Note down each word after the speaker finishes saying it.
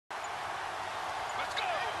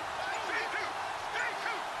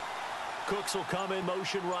Cooks will come in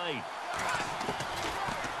motion right.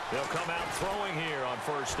 They'll come out throwing here on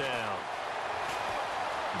first down.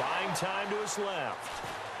 Buying time to his left.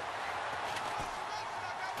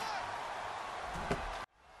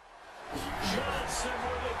 Johnson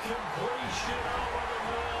with a completion over the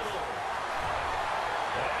middle.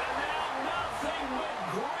 And now nothing but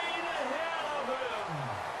green ahead of him.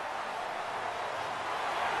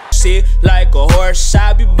 See, like a horse,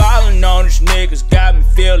 I be ballin' on these niggas. Got me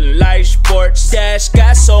feeling like sports. Dash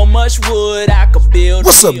got so much wood I could build.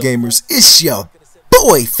 What's up, gamers? It's your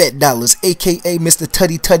boy PHATDOLLAZ, aka Mr.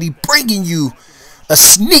 Tutty Tutty, bringing you a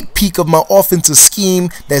sneak peek of my offensive scheme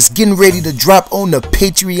that's getting ready to drop on the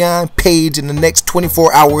Patreon page in the next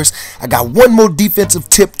 24 hours. I got one more defensive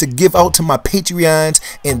tip to give out to my Patreons,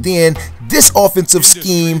 and then this offensive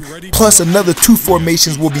scheme plus another 2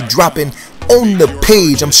 formations will be dropping on the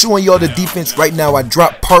page. I'm showing y'all the defense right now. I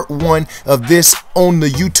dropped part 1 of this on the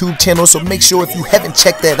YouTube channel, so make sure if you haven't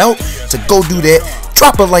checked that out to go do that.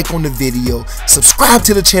 Drop a like on the video, subscribe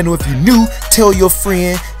to the channel if you're new, tell your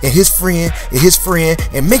friend and his friend and his friend,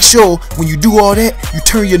 and make sure when you do all that you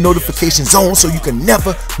turn your notifications on so you can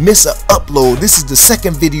never miss an upload. This is the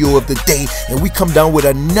second video of the day, and we come down with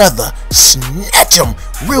another snatch 'em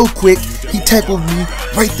real quick. He tackled me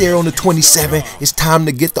right there on the 27. It's time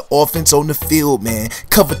to get the offense on the field, man.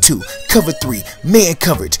 Cover 2, cover 3, man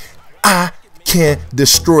coverage. I can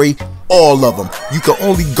destroy all of them. You can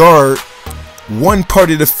only guard one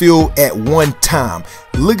part of the field at one time.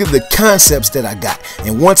 Look at the concepts that I got,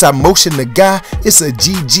 and once I motion the guy, it's a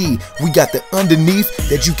GG. We got the underneath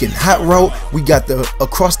that you can hot route, we got the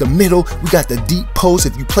across the middle, we got the deep post.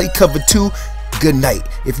 If you play cover 2, good night.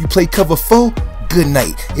 If you play cover 4, good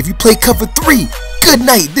night. If you play cover 3, good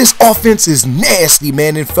night. This offense is nasty,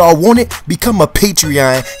 man. And if I want it, become a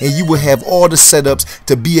Patreon and you will have all the setups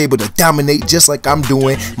to be able to dominate just like I'm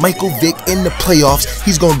doing. Michael Vick in the playoffs,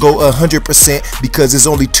 he's gonna go 100% because there's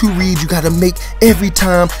only 2 reads you gotta make every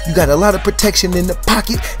time. You got a lot of protection in the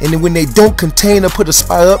pocket, and then when they don't contain or put a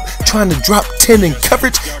spy up trying to drop 10 in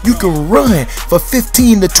coverage, you can run for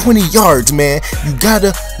 15 to 20 yards, man. You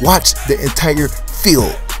gotta watch the entire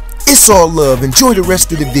field. It's all love. Enjoy the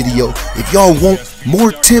rest of the video. If y'all want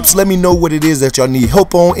more tips, let me know what it is that y'all need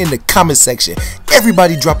help on in the comment section.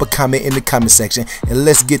 Everybody drop a comment in the comment section, and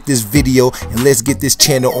let's get this video and let's get this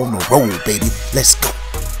channel on the road, baby. Let's go.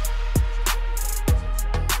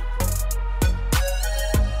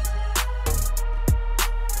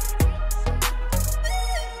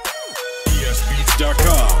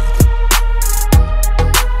 PSBeats.com.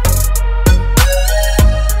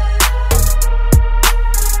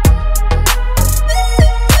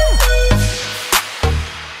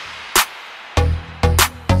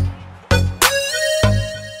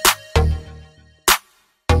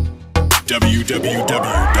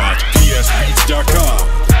 www.psbeats.com.